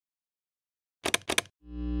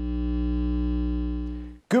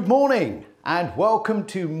Good morning and welcome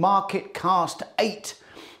to MarketCast 8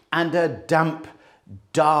 and a damp,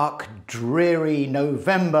 dark, dreary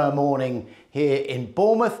November morning here in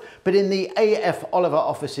Bournemouth. But in the AF Oliver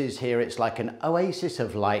offices here, it's like an oasis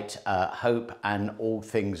of light, hope and all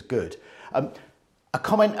things good. A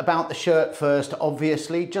comment about the shirt first,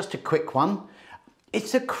 obviously, just a quick one.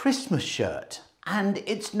 It's a Christmas shirt. And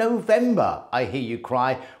it's November, I hear you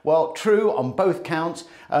cry. Well, true on both counts.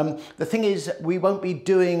 The thing is, we won't be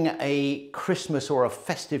doing a Christmas or a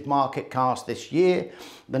festive MarketCast this year.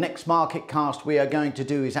 The next MarketCast we are going to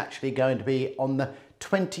do is actually going to be on the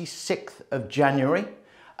 26th of January.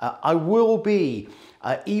 I will be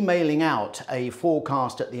emailing out a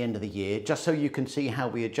forecast at the end of the year, just so you can see how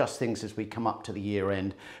we adjust things as we come up to the year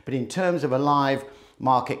end. But in terms of a live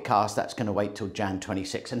MarketCast, that's going to wait till Jan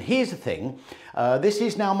 26. And here's the thing, this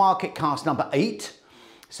is now MarketCast number 8.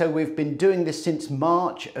 So we've been doing this since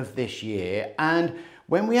March of this year. And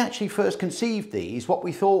when we actually first conceived these, what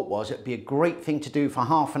we thought was it'd be a great thing to do for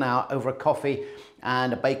half an hour over a coffee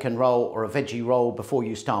and a bacon roll or a veggie roll before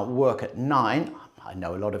you start work at 9. I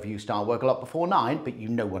know a lot of you start work a lot before 9, but you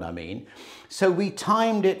know what I mean. So we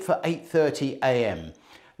timed it for 8:30 a.m.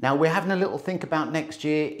 Now we're having a little think about next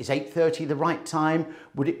year. Is 8:30 the right time?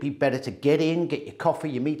 Would it be better to get your coffee,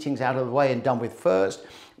 your meetings out of the way and done with first,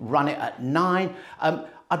 run it at 9?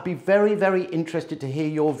 I'd be very, very interested to hear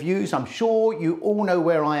your views. I'm sure you all know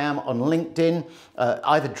where I am on LinkedIn.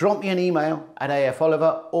 Either drop me an email at AF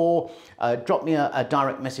Oliver or drop me a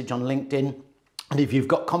direct message on LinkedIn. And if you've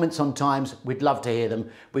got comments on times, we'd love to hear them.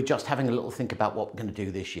 We're just having a little think about what we're going to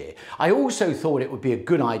do this year. I also thought it would be a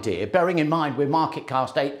good idea, bearing in mind we're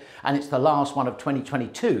MarketCast 8 and it's the last one of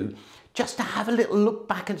 2022, just to have a little look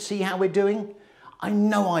back and see how we're doing. I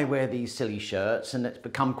know I wear these silly shirts and it's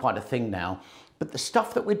become quite a thing now, but the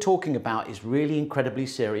stuff that we're talking about is really incredibly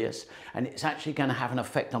serious, and it's actually going to have an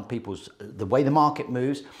effect on the way the market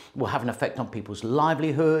moves, will have an effect on people's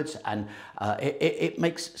livelihoods, and it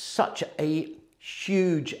makes such a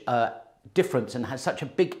huge difference and has such a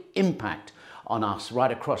big impact on us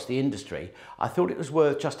right across the industry. I thought it was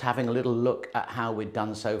worth just having a little look at how we've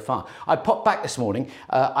done so far. I popped back this morning.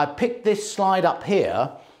 I picked this slide up here.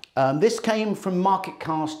 This came from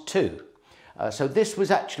MarketCast 2. So this was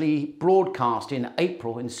actually broadcast in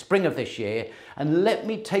April, in spring of this year. And let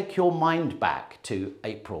me take your mind back to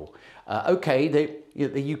April. Okay,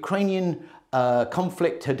 the Ukrainian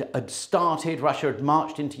conflict had started. Russia had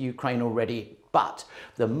marched into Ukraine already, but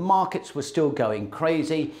the markets were still going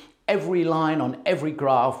crazy. Every line on every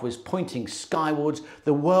graph was pointing skywards.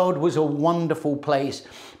 The world was a wonderful place,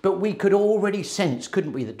 but we could already sense,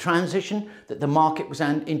 couldn't we, the transition, that the market was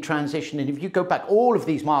in transition. And if you go back, all of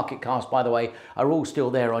these MarketCasts, by the way, are all still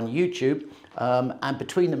there on YouTube. And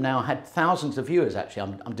between them now had thousands of viewers,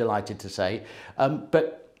 actually, I'm delighted to say.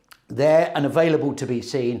 But there and available to be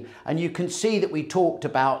seen. And you can see that we talked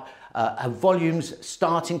about volumes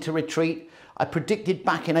starting to retreat. I predicted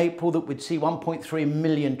back in April that we'd see 1.3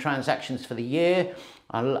 million transactions for the year.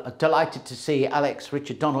 I'm delighted to see Alex,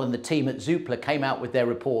 Richard Donnell and the team at Zoopla came out with their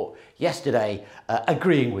report yesterday,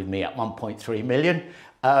 agreeing with me at 1.3 million.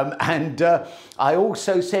 I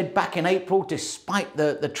also said back in April, despite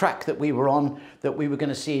the track that we were on, that we were going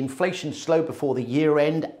to see inflation slow before the year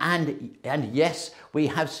end. And yes, we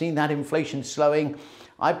have seen that inflation slowing.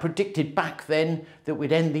 I predicted back then that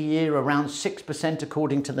we'd end the year around 6%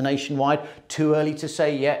 according to the nationwide. Too early to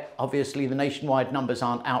say yet. Obviously, the nationwide numbers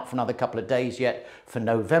aren't out for another couple of days yet for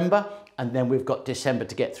November. And then we've got December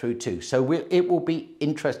to get through too. So it will be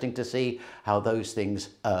interesting to see how those things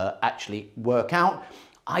actually work out.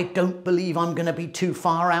 I don't believe I'm going to be too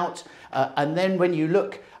far out. And then when you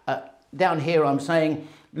look down here, I'm saying,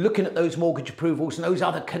 looking at those mortgage approvals and those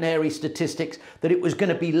other canary statistics, that it was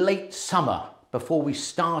going to be late summer before we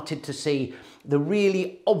started to see the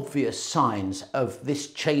really obvious signs of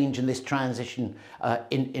this change and this transition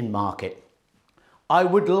in market. I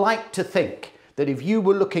would like to think that if you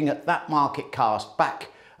were looking at that MarketCast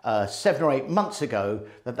back 7 or 8 months ago,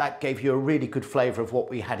 that gave you a really good flavour of what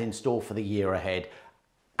we had in store for the year ahead,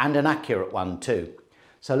 and an accurate one too.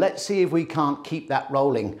 So let's see if we can't keep that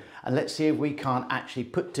rolling, and let's see if we can't actually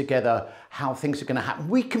put together how things are going to happen.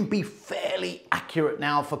 We can be fairly accurate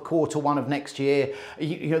now for quarter 1 of next year.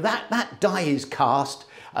 You know, that die is cast,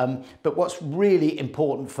 but what's really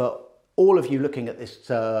important for all of you looking at this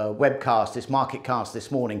webcast, this MarketCast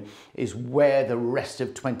this morning, is where the rest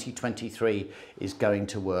of 2023 is going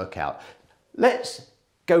to work out. Let's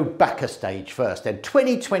go back a stage first then.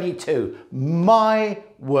 2022, my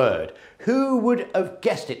word, who would have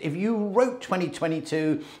guessed it? If you wrote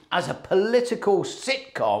 2022 as a political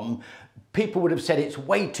sitcom, people would have said it's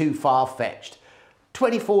way too far-fetched.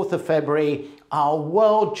 24th of February, our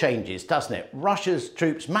world changes, doesn't it? Russia's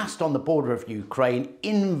troops massed on the border of Ukraine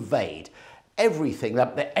invade. Everything,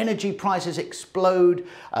 the energy prices explode,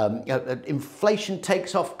 inflation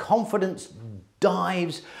takes off, confidence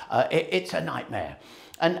dives, it's a nightmare.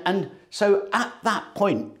 And so at that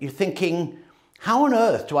point, you're thinking, how on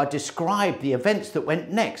earth do I describe the events that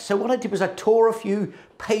went next? So what I did was I tore a few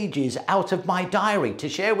pages out of my diary to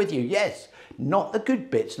share with you. Yes, not the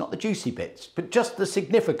good bits, not the juicy bits, but just the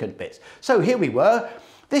significant bits. So here we were.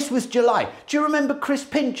 This was July. Do you remember Chris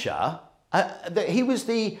Pincher? He was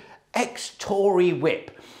the ex-Tory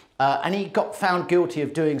whip, and he got found guilty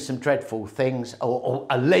of doing some dreadful things, or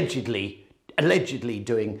allegedly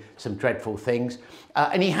doing some dreadful things,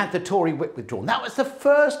 and he had the Tory whip withdrawn. That was the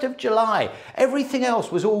 1st of July. Everything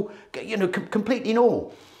else was all, completely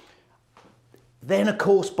normal. Then, of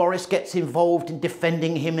course, Boris gets involved in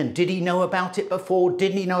defending him, and did he know about it before?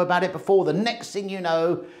 Didn't he know about it before? The next thing you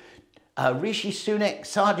know, Rishi Sunak,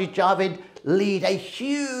 Sajid Javid lead a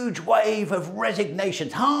huge wave of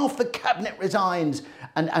resignations. Half the cabinet resigns,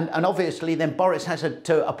 and obviously then Boris has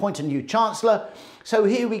to appoint a new chancellor. So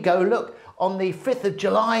here we go, look, on the 5th of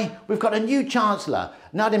July, we've got a new chancellor.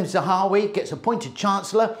 Nadim Zahawi gets appointed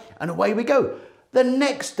chancellor, and away we go. The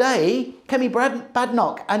next day, Kemi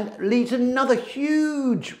Badenoch and leads another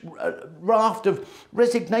huge raft of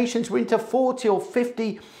resignations. We're into 40 or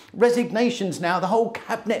 50 resignations now. The whole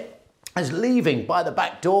cabinet is leaving by the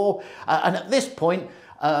back door. And at this point,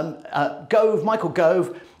 Michael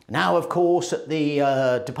Gove, now of course at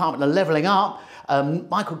the Department of Levelling Up,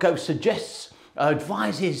 Michael Gove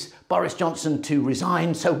advises Boris Johnson to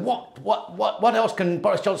resign. So what else can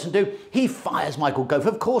Boris Johnson do? He fires Michael Gove.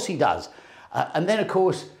 Of course he does. And then, of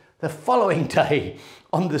course, the following day,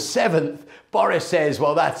 on the 7th, Boris says,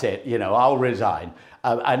 well, that's it, I'll resign.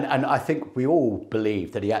 And I think we all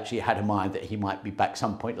believe that he actually had in mind that he might be back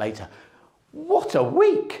some point later. What a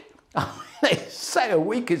week! They say a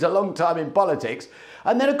week is a long time in politics.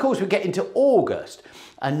 And then, of course, we get into August.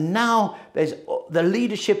 And now there's the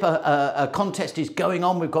leadership contest is going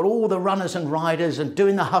on. We've got all the runners and riders and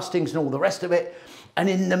doing the hustings and all the rest of it. And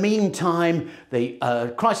in the meantime,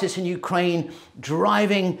 the crisis in Ukraine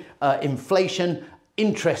driving inflation,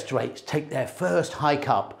 interest rates take their first hike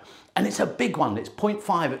up. And it's a big one. It's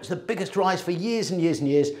 0.5. It's the biggest rise for years and years and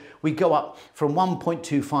years. We go up from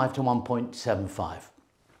 1.25 to 1.75.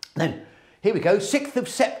 Then here we go, 6th of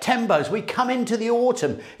September as we come into the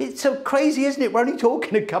autumn. It's so crazy, isn't it? We're only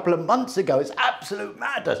talking a couple of months ago. It's absolute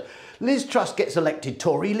madness. Liz Truss gets elected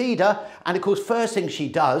Tory leader, and of course, first thing she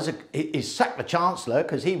does is sack the Chancellor,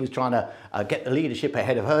 because he was trying to get the leadership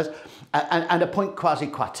ahead of hers, and appoint Kwasi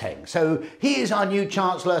Kwarteng. So he is our new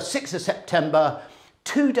Chancellor, 6th of September.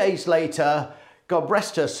 2 days later, God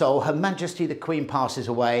rest her soul, Her Majesty the Queen passes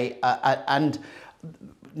away, and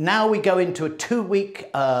now we go into a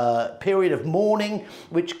 2-week period of mourning,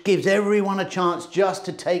 which gives everyone a chance just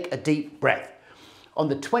to take a deep breath. On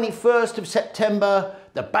the 21st of September,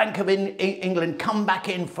 the Bank of England come back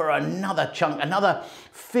in for another chunk, another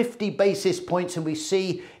 50 basis points, and we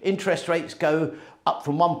see interest rates go up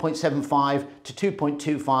from 1.75 to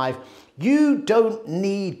 2.25. You don't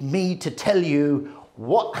need me to tell you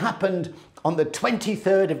what happened on the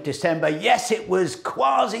 23rd of December. Yes, it was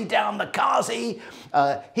Kwasi down the Kazi.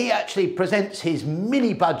 He actually presents his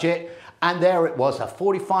mini budget, and there it was, a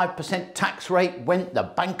 45% tax rate went, the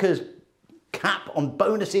bankers' cap on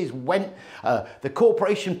bonuses went, the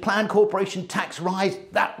planned corporation tax rise,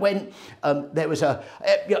 that went, there was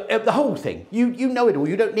the whole thing. You know it all,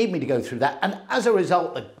 you don't need me to go through that. And as a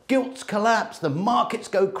result, the gilts collapse, the markets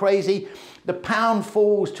go crazy, the pound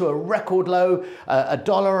falls to a record low,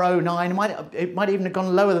 $1.09, it might even have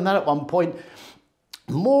gone lower than that at one point.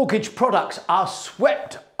 Mortgage products are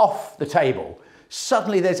swept off the table.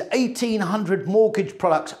 Suddenly there's 1,800 mortgage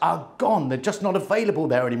products are gone, they're just not available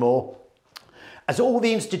there anymore. As all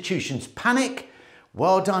the institutions panic,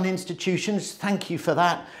 well done institutions, thank you for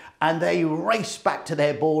that, and they race back to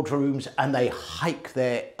their boardrooms and they hike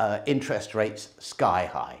their interest rates sky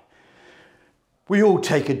high. We all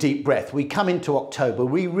take a deep breath. We come into October,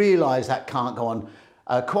 we realise that can't go on.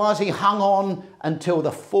 Kwasi hung on until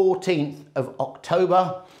the 14th of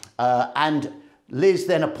October, and Liz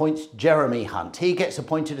then appoints Jeremy Hunt. He gets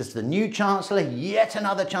appointed as the new Chancellor, yet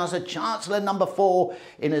another Chancellor, Chancellor number 4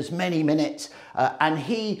 in as many minutes. And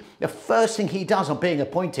the first thing he does on being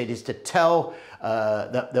appointed is to tell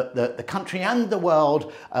the country and the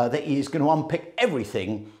world that he is going to unpick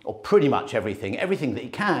everything, or pretty much everything that he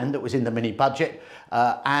can that was in the mini budget.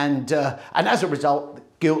 And as a result,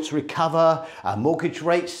 gilts recover, mortgage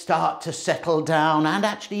rates start to settle down and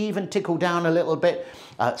actually even tickle down a little bit.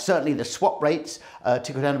 Certainly the swap rates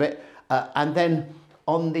tickle down a bit. And then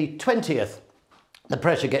on the 20th, the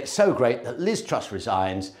pressure gets so great that Liz Truss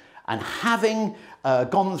resigns, and having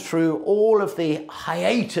gone through all of the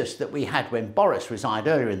hiatus that we had when Boris resigned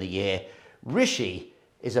earlier in the year, Rishi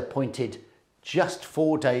is appointed just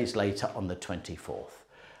 4 days later on the 24th.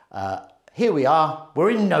 Here we are,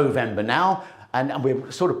 we're in November now, and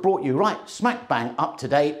we've sort of brought you right smack bang up to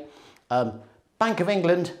date. Bank of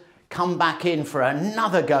England come back in for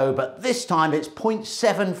another go, but this time it's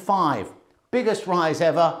 0.75, biggest rise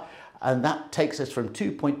ever, and that takes us from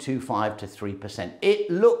 2.25 to 3%. It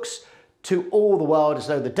looks to all the world as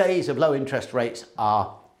though the days of low interest rates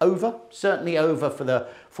are over, certainly over for the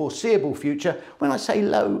foreseeable future. When I say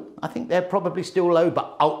low, I think they're probably still low,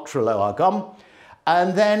 but ultra low are gone.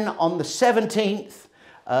 And then on the 17th,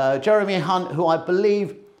 Jeremy Hunt, who I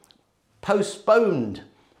believe postponed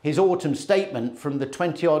his autumn statement from the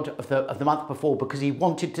 20-odd of the month before because he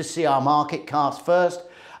wanted to see our market cast first,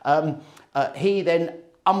 he then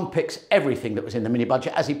unpicks everything that was in the mini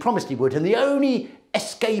budget as he promised he would, and the only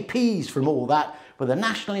escapees from all that were the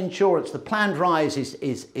national insurance. The planned rise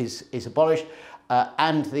is abolished,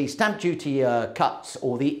 and the stamp duty cuts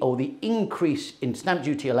or the increase in stamp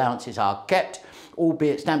duty allowances are kept,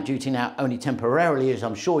 albeit stamp duty now only temporarily, as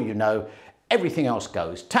I'm sure you know. Everything else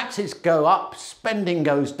goes. Taxes go up, spending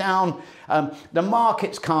goes down, the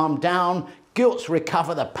markets calm down, gilts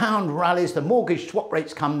recover, the pound rallies, the mortgage swap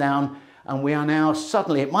rates come down, and we are now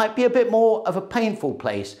suddenly, it might be a bit more of a painful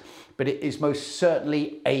place, but it is most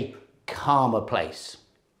certainly a calmer place.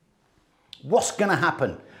 What's going to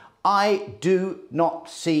happen? I do not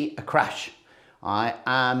see a crash. I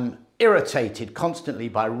am irritated constantly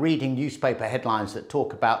by reading newspaper headlines that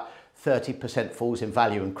talk about 30% falls in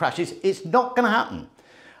value and crashes. It's not going to happen.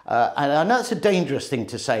 And I know it's a dangerous thing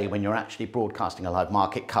to say when you're actually broadcasting a live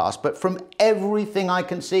market cast, but from everything I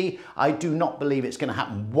can see, I do not believe it's going to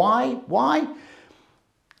happen. Why? Why?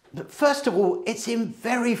 First of all, it's in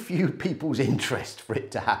very few people's interest for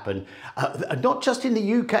it to happen, not just in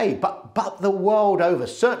the UK, but the world over,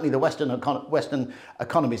 certainly the Western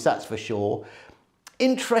economies, that's for sure.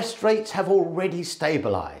 Interest rates have already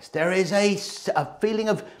stabilised. There is a feeling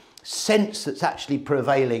of sense that's actually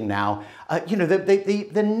prevailing now. You know,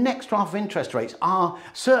 the next draft of interest rates are,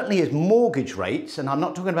 certainly as mortgage rates, and I'm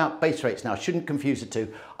not talking about base rates now, I shouldn't confuse the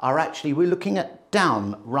two, are actually, we're looking at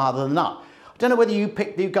down rather than up. I don't know whether you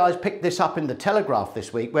guys picked this up in the Telegraph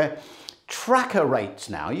this week, where tracker rates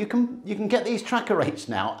now, you can get these tracker rates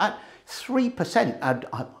now at 3%. And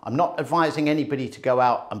I'm not advising anybody to go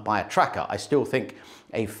out and buy a tracker. I still think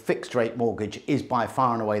a fixed rate mortgage is by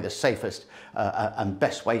far and away the safest and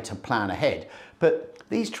best way to plan ahead. But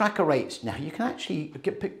these tracker rates now, you can actually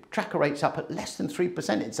pick tracker rates up at less than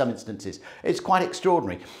 3% in some instances. It's quite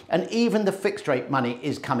extraordinary. And even the fixed rate money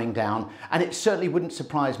is coming down. And it certainly wouldn't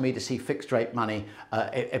surprise me to see fixed rate money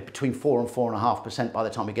between 4 and 4.5% by the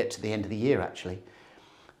time we get to the end of the year, actually.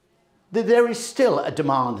 There is still a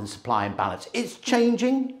demand and supply imbalance. It's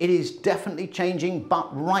changing, it is definitely changing, but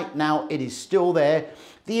right now it is still there.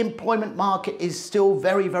 The employment market is still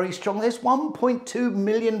very, very strong. There's 1.2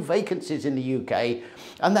 million vacancies in the UK,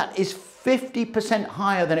 and that is 50%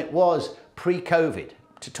 higher than it was pre-COVID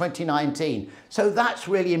to 2019. So that's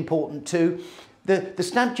really important too. The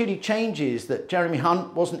stamp duty changes that Jeremy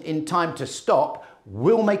Hunt wasn't in time to stop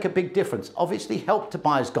will make a big difference. Obviously, Help to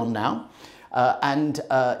Buy has gone now.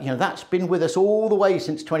 You know, that's been with us all the way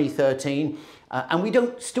since 2013, and we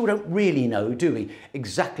still don't really know, do we,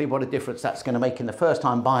 exactly what a difference that's going to make in the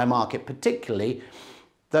first-time buyer market, particularly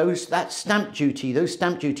those stamp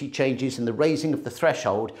duty changes and the raising of the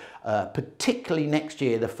threshold, particularly next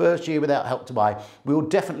year, the first year without Help to Buy, will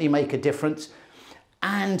definitely make a difference.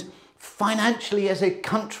 And financially, as a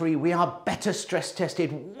country, we are better stress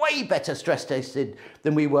tested, way better stress tested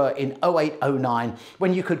than we were in 08, 09,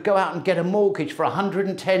 when you could go out and get a mortgage for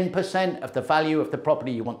 110% of the value of the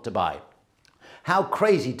property you want to buy. How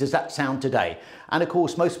crazy does that sound today? And of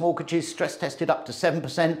course, most mortgages stress tested up to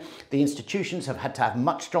 7%. The institutions have had to have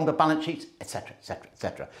much stronger balance sheets, etc., etc.,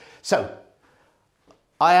 etc. So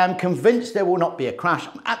I am convinced there will not be a crash.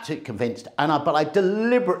 I'm absolutely convinced, but I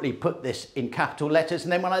deliberately put this in capital letters,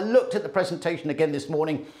 and then when I looked at the presentation again this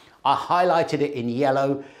morning, I highlighted it in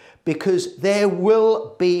yellow because there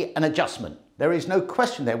will be an adjustment. There is no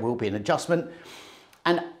question there will be an adjustment,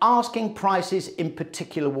 and asking prices in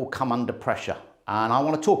particular will come under pressure. And I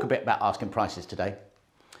want to talk a bit about asking prices today.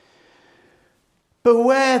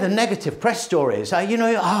 beware the negative press stories. You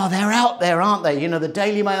know, oh, they're out there, aren't they? You know, the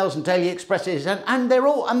Daily Mails and Daily Expresses, and they're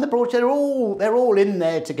all, and the broadsheet, they're all in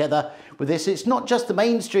there together with this. It's not just the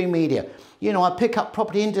mainstream media. You know, I pick up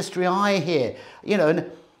Property Industry Eye here, you know,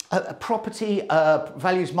 and property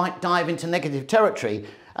values might dive into negative territory,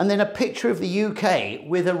 and then a picture of the UK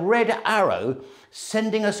with a red arrow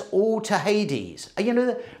sending us all to Hades. You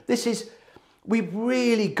know, this is, we've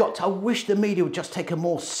really got to, I wish the media would just take a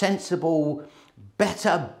more sensible,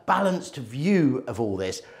 better balanced view of all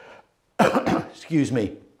this. Excuse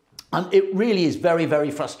me. And it really is very,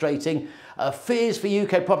 very frustrating. Fears for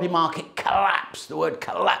UK property market collapse. The word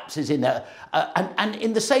collapse is in there. And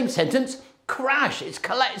in the same sentence, crash.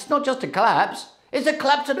 It's not just a collapse, it's a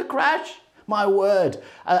collapse and a crash. My word.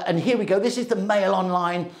 And here we go. This is the Mail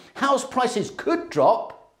Online. House prices could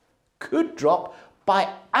drop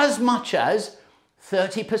by as much as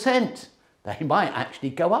 30%. They might actually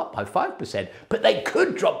go up by 5%, but they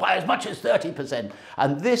could drop by as much as 30%.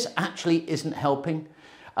 And this actually isn't helping.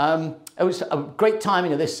 It was a great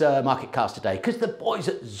timing of this MarketCast today, because the boys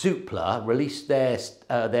at Zoopla released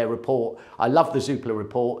their report. I love the Zoopla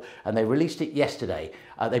report, and they released it yesterday.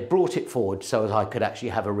 They brought it forward so as I could actually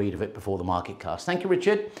have a read of it before the MarketCast. Thank you,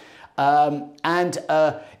 Richard.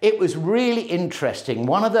 It was really interesting.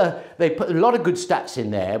 They put a lot of good stats in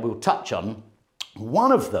there we'll touch on.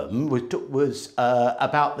 One of them was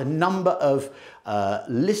about the number of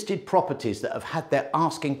listed properties that have had their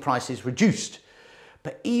asking prices reduced.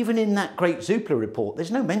 But even in that great Zoopla report, there's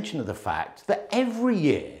no mention of the fact that every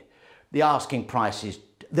year the asking prices,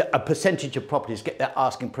 a percentage of properties get their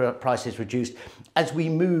asking prices reduced as we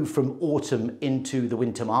move from autumn into the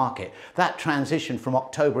winter market. That transition from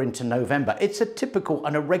October into November, it's a typical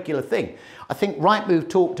and a regular thing. I think Rightmove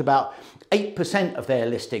talked about 8% of their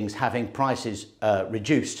listings having prices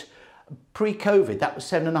reduced. Pre-COVID, that was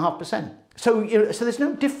 7.5%. So there's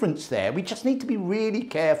no difference there. We just need to be really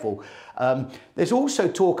careful. There's also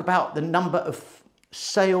talk about the number of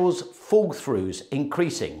sales fall-throughs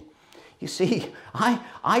increasing. You see,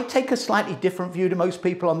 I take a slightly different view to most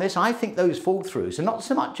people on this. I think those fall-throughs are not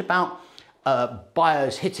so much about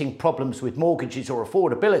buyers hitting problems with mortgages or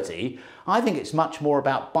affordability. I think it's much more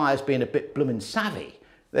about buyers being a bit bloomin' savvy.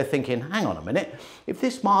 They're thinking, hang on a minute, if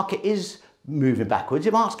this market is moving backwards,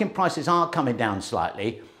 if asking prices are coming down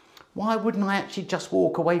slightly, why wouldn't I actually just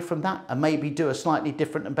walk away from that and maybe do a slightly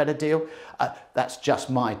different and better deal? That's just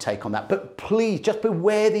my take on that. But please, just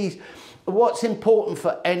beware these. What's important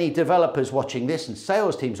for any developers watching this and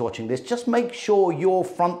sales teams watching this, just make sure your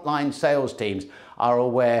frontline sales teams are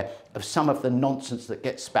aware of some of the nonsense that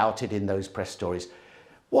gets spouted in those press stories.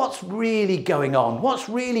 What's really going on? What's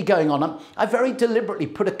really going on? I very deliberately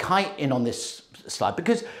put a kite in on this slide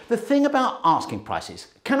because the thing about asking prices,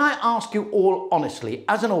 can I ask you all honestly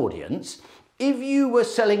as an audience, if you were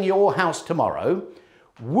selling your house tomorrow,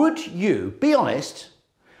 would you, be honest,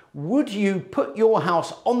 would you put your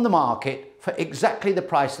house on the market for exactly the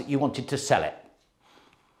price that you wanted to sell it?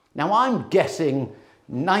 Now I'm guessing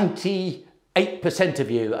 98% of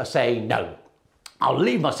you are saying no. I'll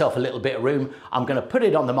leave myself a little bit of room. I'm going to put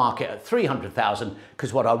it on the market at 300,000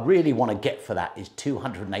 because what I really want to get for that is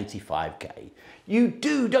 285k. You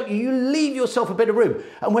do, don't you? You leave yourself a bit of room.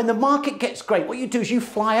 And when the market gets great, what you do is you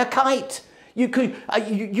fly a kite.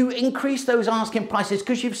 You increase those asking prices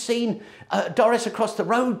because you've seen Doris across the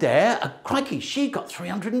road there. Crikey, she got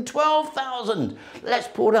 312,000. Let's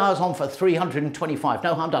put ours on for 325.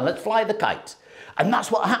 No harm done. Let's fly the kite. And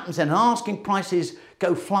that's what happens then. Asking prices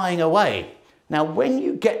go flying away. Now, when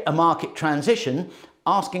you get a market transition,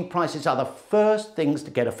 asking prices are the first things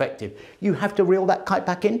to get effective. You have to reel that kite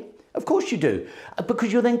back in. Of course you do,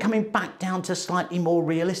 because you're then coming back down to slightly more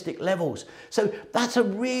realistic levels. So that's a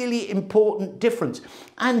really important difference.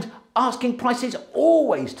 And asking prices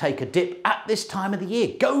always take a dip at this time of the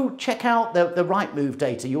year. Go check out the Rightmove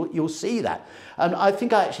data. You'll see that. And I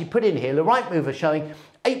think I actually put in here, the Rightmove are showing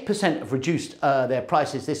 8% have reduced their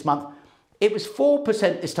prices this month. It was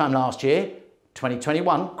 4% this time last year.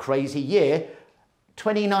 2021, crazy year.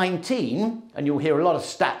 2019, and you'll hear a lot of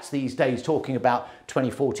stats these days talking about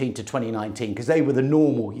 2014 to 2019 because they were the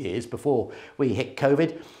normal years before we hit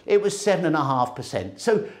COVID. It was 7.5%.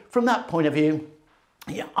 So from that point of view,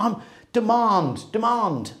 yeah, demand.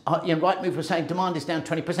 Rightmove was saying demand is down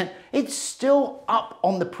 20%. It's still up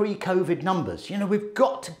on the pre-COVID numbers. You know, we've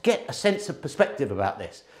got to get a sense of perspective about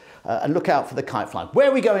this and look out for the kite flying. Where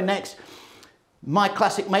are we going next? My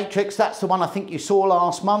classic matrix, that's the one I think you saw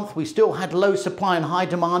last month. We still had low supply and high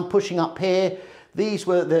demand pushing up here. These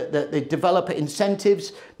were the developer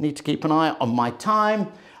incentives. Need to keep an eye on my time.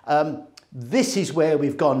 This is where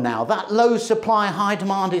we've gone now. That low supply, high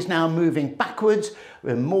demand is now moving backwards,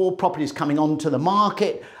 with more properties coming onto the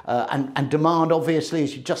market, and demand, obviously,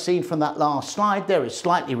 as you've just seen from that last slide there, is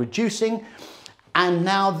slightly reducing. And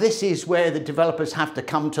now this is where the developers have to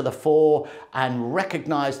come to the fore and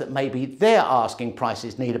recognise that maybe their asking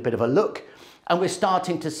prices need a bit of a look. And we're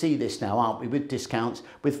starting to see this now, aren't we, with discounts,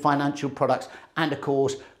 with financial products, and of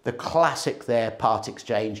course, the classic there, part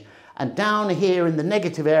exchange. And down here in the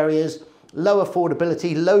negative areas, low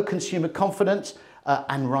affordability, low consumer confidence,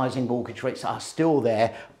 and rising mortgage rates are still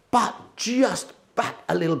there, but just back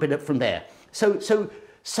a little bit from there. So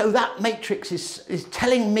that matrix is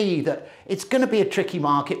telling me that it's going to be a tricky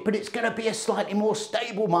market, but it's going to be a slightly more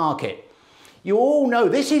stable market. You all know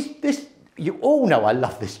you all know I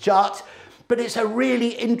love this chart, but it's a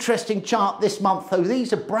really interesting chart this month. So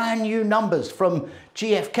these are brand new numbers from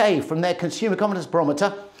GfK, from their consumer confidence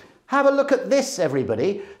barometer. Have a look at this,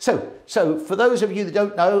 everybody. So for those of you that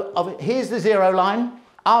don't know, here's the zero line.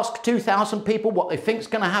 Ask 2,000 people what they think is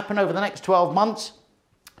going to happen over the next 12 months.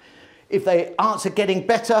 If they answer getting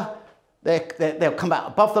better, they'll come out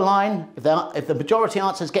above the line. If the majority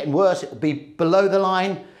answer is getting worse, it will be below the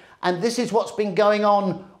line. And this is what's been going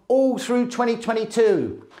on all through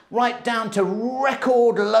 2022, right down to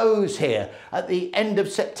record lows here at the end of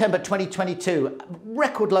September 2022.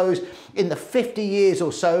 Record lows in the 50 years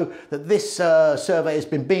or so that this survey has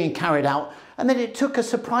been being carried out. And then it took a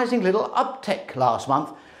surprising little uptick last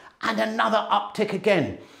month and another uptick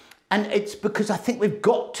again. And it's because I think we've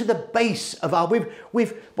got to the base of our,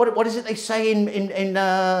 what is it they say in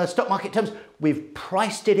stock market terms? We've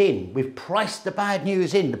priced it in. We've priced the bad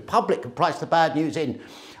news in. The public have priced the bad news in.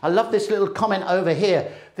 I love this little comment over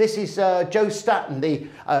here. This is Joe Staton, the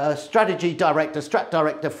strat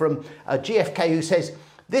director from GfK, who says,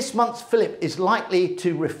 this month's Philip is likely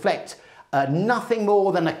to reflect nothing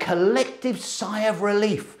more than a collective sigh of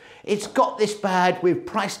relief. It's got this bad. We've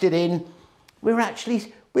priced it in. We're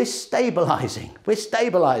stabilising. We're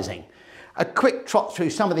stabilising. A quick trot through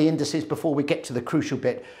some of the indices before we get to the crucial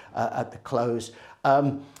bit at the close.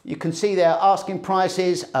 You can see there asking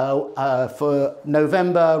prices for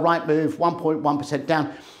November, right move, 1.1%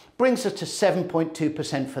 down. Brings us to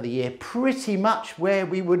 7.2% for the year. Pretty much where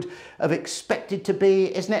we would have expected to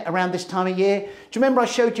be, isn't it, around this time of year? Do you remember I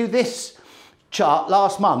showed you this chart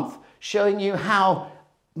last month showing you how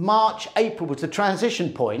March, April was the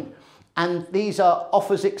transition point? And these are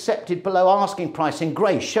offers accepted below asking price in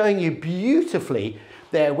grey, showing you beautifully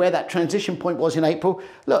there where that transition point was in April.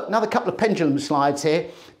 Look, another couple of pendulum slides here.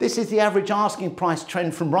 This is the average asking price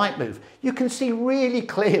trend from Rightmove. You can see really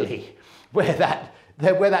clearly where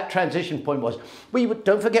that transition point was.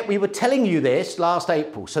 Don't forget, we were telling you this last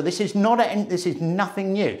April, so this is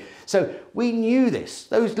nothing new. So we knew this.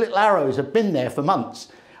 Those little arrows have been there for months.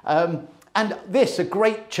 And this, a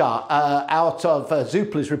great chart out of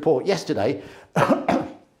Zoopla's report yesterday.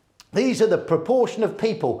 These are the proportion of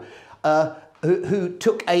people who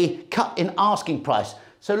took a cut in asking price.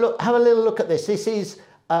 So look, have a little look at this. This is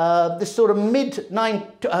this sort of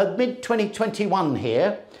mid-2021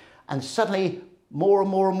 here, and suddenly more and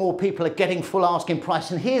more people are getting full asking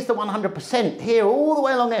price. And here's the 100% here, all the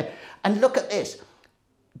way along there. And look at this,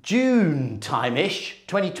 June time-ish,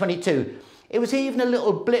 2022. It was even a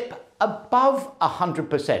little blip above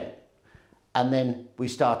 100%. And then we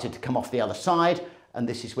started to come off the other side, and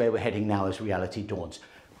this is where we're heading now as reality dawns.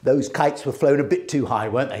 Those kites were flown a bit too high,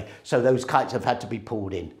 weren't they? So those kites have had to be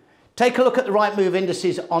pulled in. Take a look at the Rightmove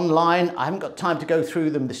indices online. I haven't got time to go through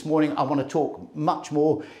them this morning. I want to talk much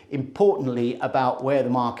more importantly about where the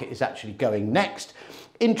market is actually going next.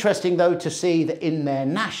 Interesting though to see that in their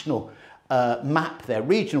national map, their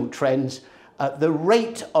regional trends, the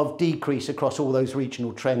rate of decrease across all those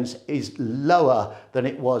regional trends is lower than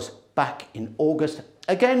it was back in August.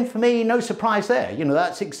 Again, for me, no surprise there. You know,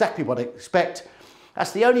 that's exactly what I expect.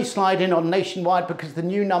 That's the only slide in on nationwide because the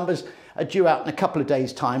new numbers are due out in a couple of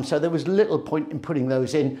days' time. So there was little point in putting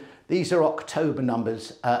those in. These are October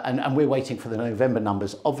numbers and we're waiting for the November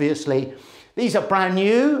numbers, obviously. These are brand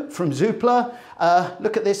new from Zoopla.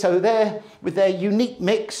 Look at this. So there, with their unique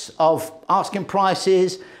mix of asking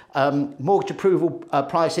prices, mortgage approval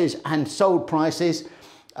prices and sold prices,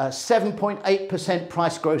 7.8%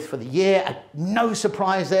 price growth for the year. No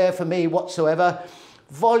surprise there for me whatsoever.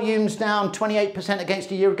 Volumes down 28%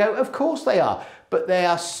 against a year ago. Of course they are, but they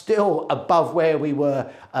are still above where we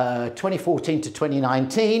were 2014 to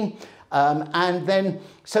 2019. And then,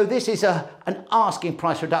 so this is an asking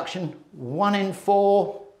price reduction, 1 in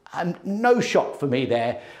 4. No shock for me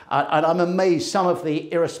there. And I'm amazed some of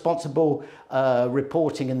the irresponsible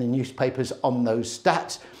reporting in the newspapers on those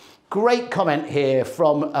stats. Great comment here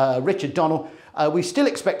from Richard Donnell. We still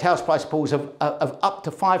expect house price falls of up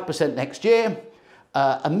to 5% next year.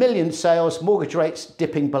 1 million sales, mortgage rates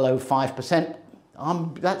dipping below 5%.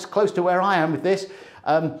 That's close to where I am with this.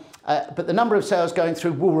 But the number of sales going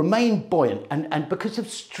through will remain buoyant, and because of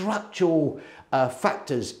structural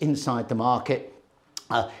factors inside the market.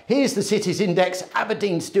 Here's the cities index.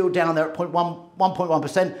 Aberdeen still down there at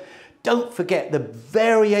 1.1%. Don't forget the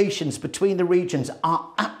variations between the regions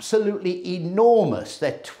are absolutely enormous.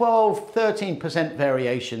 They're 12, 13%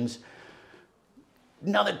 variations.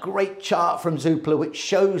 Another great chart from Zoopla which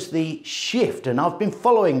shows the shift, and I've been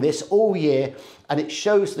following this all year, and it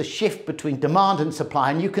shows the shift between demand and supply,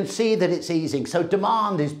 and you can see that it's easing. So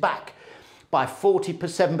demand is back by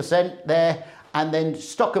 47% there, and then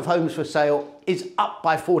stock of homes for sale is up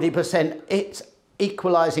by 40%. It's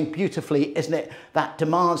equalizing beautifully, isn't it? That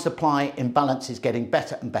demand supply imbalance is getting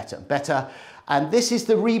better and better and better. And this is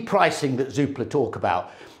the repricing that Zoopla talk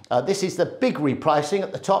about. This is the big repricing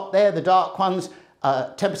at the top there, the dark ones,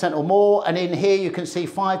 10% or more. And in here you can see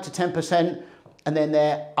 5 to 10%, and then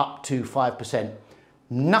they're up to 5%.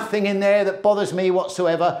 Nothing in there that bothers me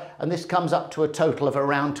whatsoever. And this comes up to a total of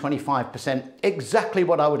around 25%. Exactly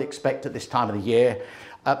what I would expect at this time of the year.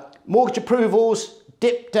 Mortgage approvals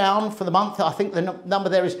dipped down for the month. I think the number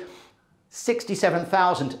there is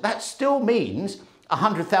 67,000. That still means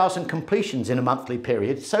 100,000 completions in a monthly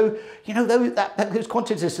period. So, you know, those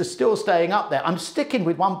quantities are still staying up there. I'm sticking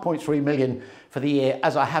with 1.3 million for the year,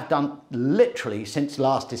 as I have done literally since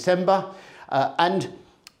last December.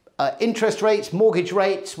 Interest rates, mortgage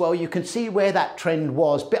rates, well, you can see where that trend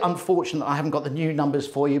was. Bit unfortunate I haven't got the new numbers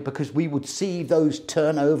for you, because we would see those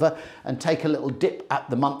turn over and take a little dip at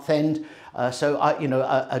the month end.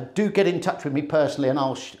 So do get in touch with me personally, and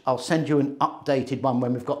I'll send you an updated one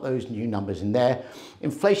when we've got those new numbers in there.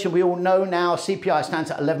 Inflation, we all know now, CPI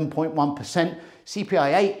stands at 11.1%.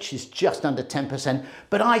 CPIH is just under 10%.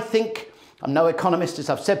 But I think, I'm no economist as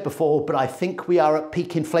I've said before, but I think we are at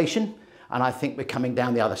peak inflation, and I think we're coming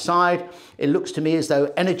down the other side. It looks to me as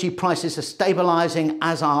though energy prices are stabilising,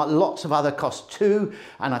 as are lots of other costs too.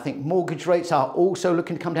 And I think mortgage rates are also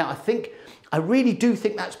looking to come down. I really do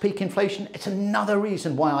think that's peak inflation. It's another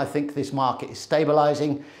reason why I think this market is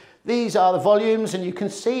stabilising. These are the volumes, and you can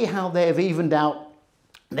see how they've evened out.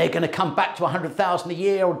 They're going to come back to 100,000 a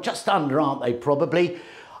year, or just under, aren't they, probably?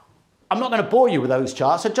 I'm not going to bore you with those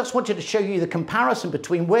charts. I just wanted to show you the comparison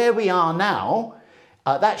between where we are now.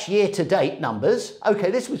 That's year-to-date numbers.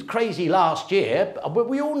 Okay, this was crazy last year, but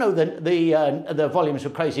we all know the volumes were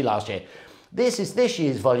crazy last year. This is this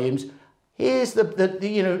year's volumes. Here's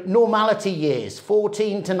the normality years,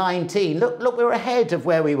 14 to 19. Look, we're ahead of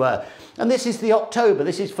where we were. And this is the October.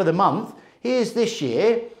 This is for the month. Here's this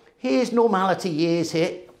year. Here's normality years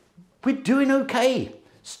here. We're doing okay.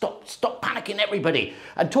 Stop panicking, everybody.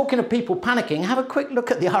 And talking of people panicking, have a quick look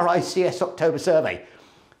at the RICS October survey.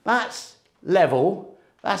 That's level.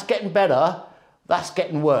 That's getting better. That's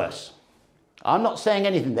getting worse. I'm not saying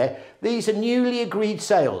anything there. These are newly agreed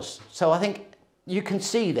sales. So I think you can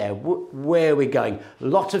see there where we're going. A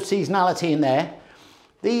lot of seasonality in there.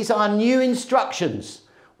 These are new instructions.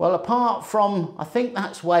 Well, apart from, I think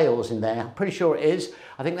that's Wales in there. I'm pretty sure it is.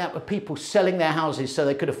 I think that were people selling their houses so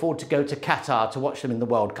they could afford to go to Qatar to watch them in the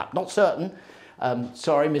World Cup. Not certain.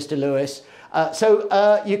 Sorry, Mr. Lewis.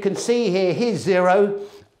 So you can see here, here's 0.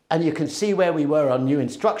 And you can see where we were on new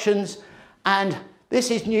instructions. And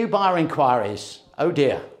this is new buyer inquiries. Oh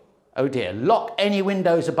dear. Oh dear. Lock any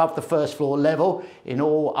windows above the first floor level in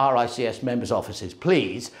all RICS members' offices,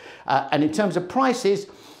 please. And in terms of prices,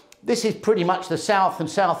 this is pretty much the south and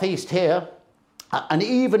southeast here. And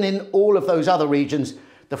even in all of those other regions,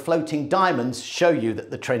 the floating diamonds show you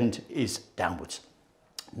that the trend is downwards.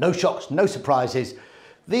 No shocks, no surprises.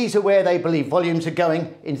 These are where they believe volumes are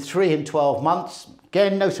going in 3 and 12 months.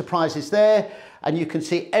 Again, no surprises there. And you can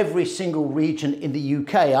see every single region in the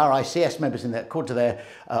UK, RICS members in there, according to their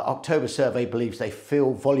October survey, believes they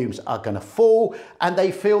feel volumes are going to fall, and they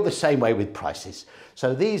feel the same way with prices.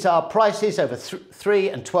 So these are prices over 3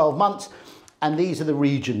 and 12 months, and these are the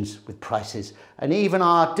regions with prices. And even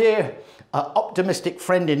our dear optimistic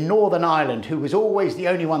friend in Northern Ireland, who was always the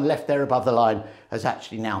only one left there above the line, has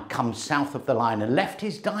actually now come south of the line and left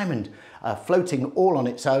his diamond floating all on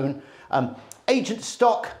its own. Agent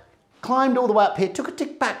stock climbed all the way up here, took a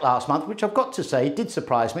tick back last month, which I've got to say did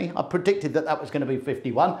surprise me. I predicted that was going to be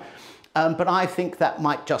 51, but I think that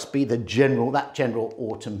might just be that general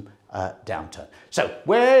autumn downturn. So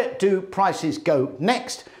where do prices go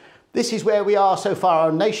next? This is where we are so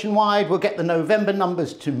far nationwide. We'll get the November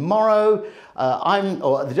numbers tomorrow.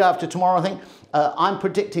 or the day after tomorrow, I think, I'm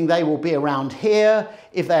predicting they will be around here.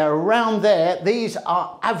 If they're around there, these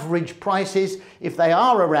are average prices. If they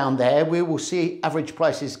are around there, we will see average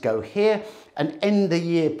prices go here and end the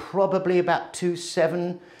year probably about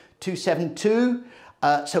 272.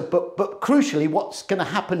 But crucially, what's going to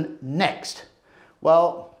happen next?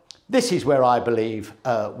 Well, this is where I believe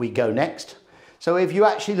we go next. So if you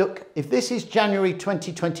actually look, if this is January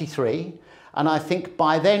 2023, and I think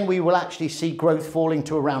by then we will actually see growth falling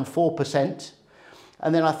to around 4%.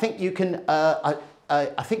 And then I think you can, I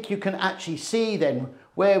think you can actually see then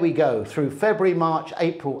where we go through February, March,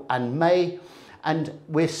 April and May. And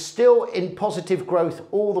we're still in positive growth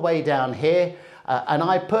all the way down here. And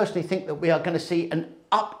I personally think that we are going to see an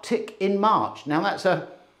uptick in March. Now that's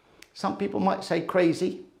some people might say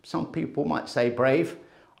crazy, some people might say brave.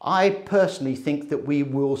 I personally think that we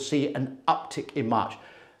will see an uptick in March.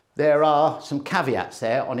 There are some caveats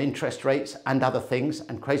there on interest rates and other things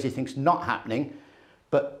and crazy things not happening,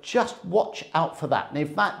 but just watch out for that. And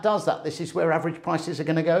if that does that, this is where average prices are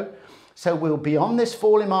going to go. So we'll be on this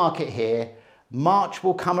falling market here. March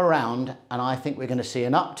will come around and I think we're going to see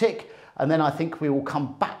an uptick. And then I think we will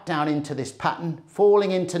come back down into this pattern,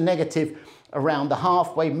 falling into negative around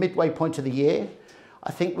the midway point of the year.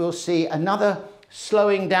 I think we'll see another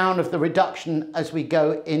slowing down of the reduction as we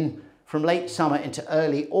go in from late summer into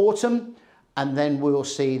early autumn. And then we'll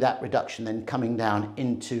see that reduction then coming down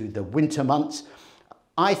into the winter months.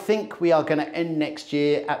 I think we are going to end next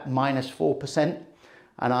year at -4%.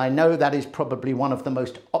 And I know that is probably one of the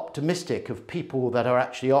most optimistic of people that are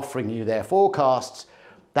actually offering you their forecasts.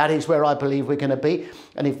 That is where I believe we're going to be.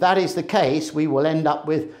 And if that is the case, we will end up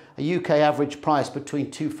with a UK average price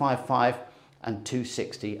between 255 and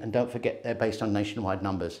 260. And don't forget, they're based on nationwide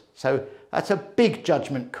numbers. So that's a big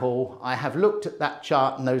judgment call. I have looked at that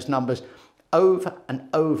chart and those numbers over and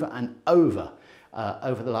over and over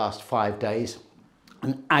the last 5 days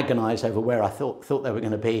and agonized over where I thought they were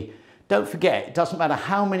going to be. Don't forget, it doesn't matter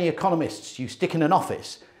how many economists you stick in an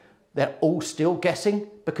office, they're all still guessing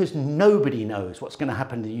because nobody knows what's going to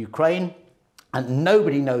happen to Ukraine and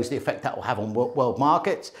nobody knows the effect that will have on world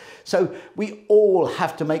markets. So we all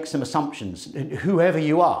have to make some assumptions, whoever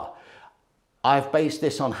you are. I've based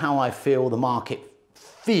this on how I feel the market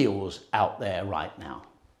feels out there right now.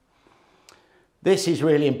 This is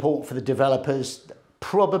really important for the developers,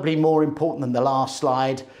 probably more important than the last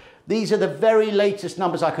slide. These are the very latest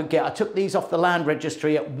numbers I could get. I took these off the land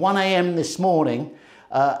registry at 1 a.m. this morning.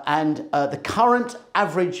 The current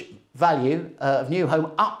average value of new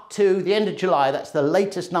home up to the end of July, that's the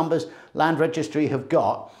latest numbers land registry have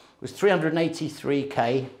got, was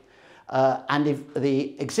 383k. And if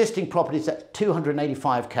the existing properties at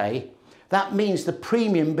 285k, that means the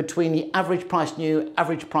premium between the average price new,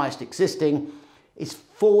 average priced existing is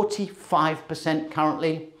 45%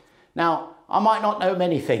 currently. Now, I might not know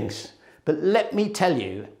many things, but let me tell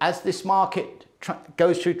you, as this market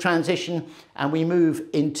goes through transition and we move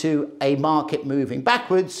into a market moving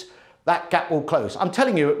backwards, that gap will close. I'm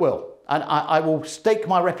telling you it will, and I will stake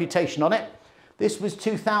my reputation on it. This was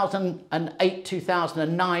 2008,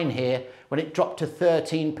 2009 here when it dropped to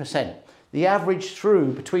 13%. The average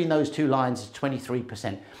through between those two lines is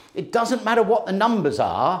 23%. It doesn't matter what the numbers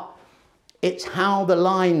are, it's how the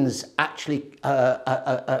lines actually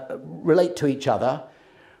relate to each other.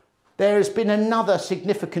 There has been another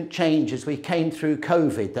significant change as we came through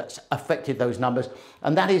COVID that's affected those numbers,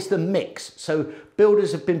 and that is the mix. So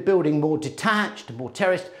builders have been building more detached, more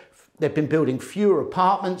terraced, they've been building fewer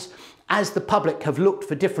apartments as the public have looked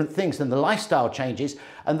for different things than the lifestyle changes,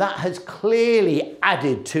 and that has clearly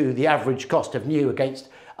added to the average cost of new against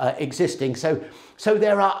existing. So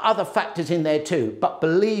there are other factors in there too, but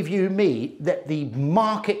believe you me that the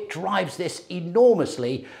market drives this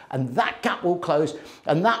enormously, and that gap will close.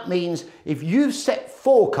 And that means if you set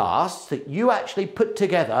forecasts that you actually put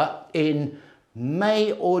together in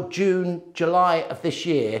May or June, July of this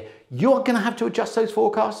year, you're going to have to adjust those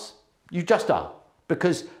forecasts. You just are,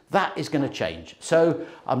 because that is going to change. So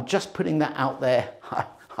I'm just putting that out there. I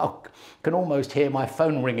can almost hear my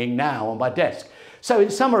phone ringing now on my desk. So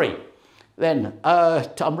in summary, then,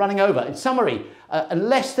 I'm running over. In summary,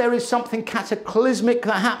 unless there is something cataclysmic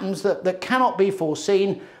that happens that cannot be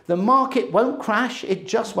foreseen, the market won't crash. It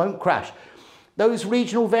just won't crash. Those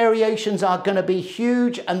regional variations are going to be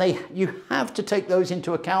huge, and you have to take those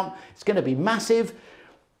into account. It's going to be massive.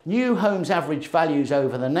 New homes average values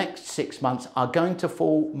over the next 6 months are going to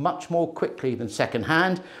fall much more quickly than second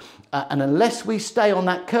hand. And unless we stay on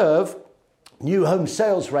that curve, new home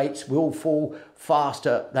sales rates will fall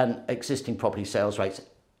faster than existing property sales rates.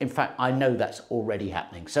 In fact, I know that's already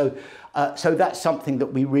happening. So that's something that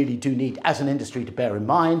we really do need as an industry to bear in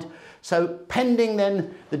mind. So pending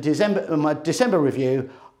then the my December review,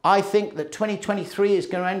 I think that 2023 is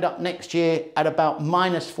going to end up next year at about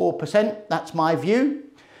 -4%. That's my view.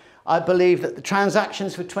 I believe that the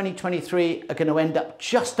transactions for 2023 are going to end up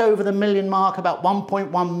just over the million mark, about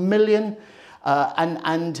 1.1 million.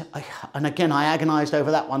 And again, I agonised over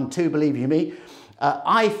that one too, believe you me.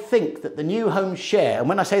 I think that the new home share, and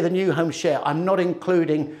when I say the new home share, I'm not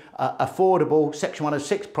including affordable Section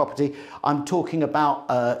 106 property. I'm talking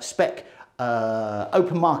about spec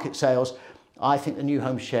open market sales. I think the new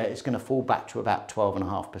home share is going to fall back to about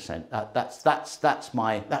 12.5%.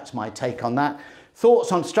 That's my take on that.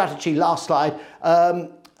 Thoughts on strategy, last slide.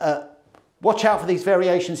 Watch out for these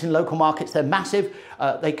variations in local markets. They're massive.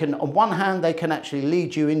 They can, on one hand, they can actually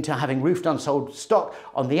lead you into having roofed unsold stock.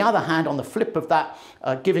 On the other hand, on the flip of that,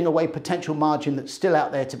 giving away potential margin that's still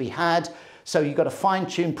out there to be had. So you've got to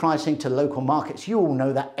fine-tune pricing to local markets. You all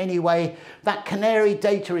know that anyway. That canary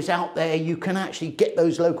data is out there. You can actually get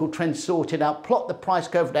those local trends sorted out, plot the price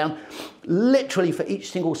curve down. Literally for each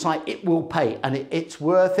single site, it will pay, and it's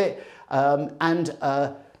worth it.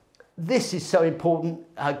 This is so important.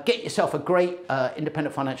 Get yourself a great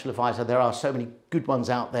independent financial advisor. There are so many good ones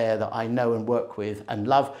out there that I know and work with and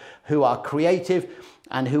love, who are creative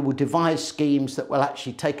and who will devise schemes that will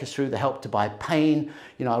actually take us through the Help to Buy pain.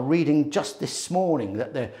 You know, I'm reading just this morning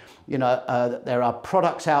that there are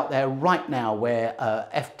products out there right now where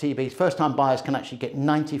FTBs, first-time buyers, can actually get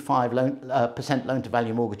 95%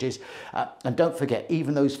 loan-to-value mortgages. And don't forget,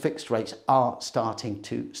 even those fixed rates are starting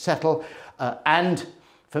to settle. And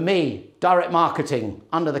for me, direct marketing,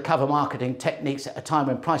 under the cover marketing techniques at a time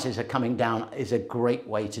when prices are coming down is a great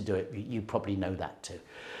way to do it. You probably know that too.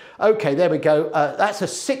 Okay, there we go. That's a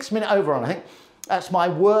 6-minute overrun, I think. That's my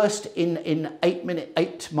worst in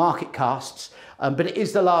 8 market casts, but it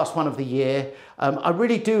is the last one of the year. I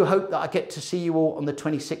really do hope that I get to see you all on the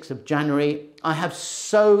 26th of January. I have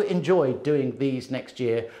so enjoyed doing these next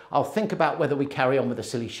year. I'll think about whether we carry on with the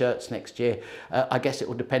silly shirts next year. I guess it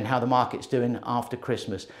will depend how the market's doing after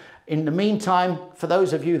Christmas. In the meantime, for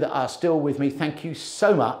those of you that are still with me, thank you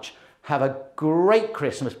so much. Have a great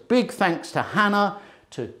Christmas. Big thanks to Hannah,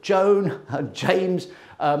 to Joan and James,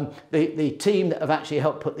 the team that have actually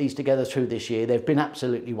helped put these together through this year. They've been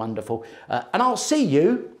absolutely wonderful. And I'll see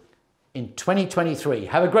you in 2023.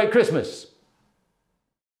 Have a great Christmas.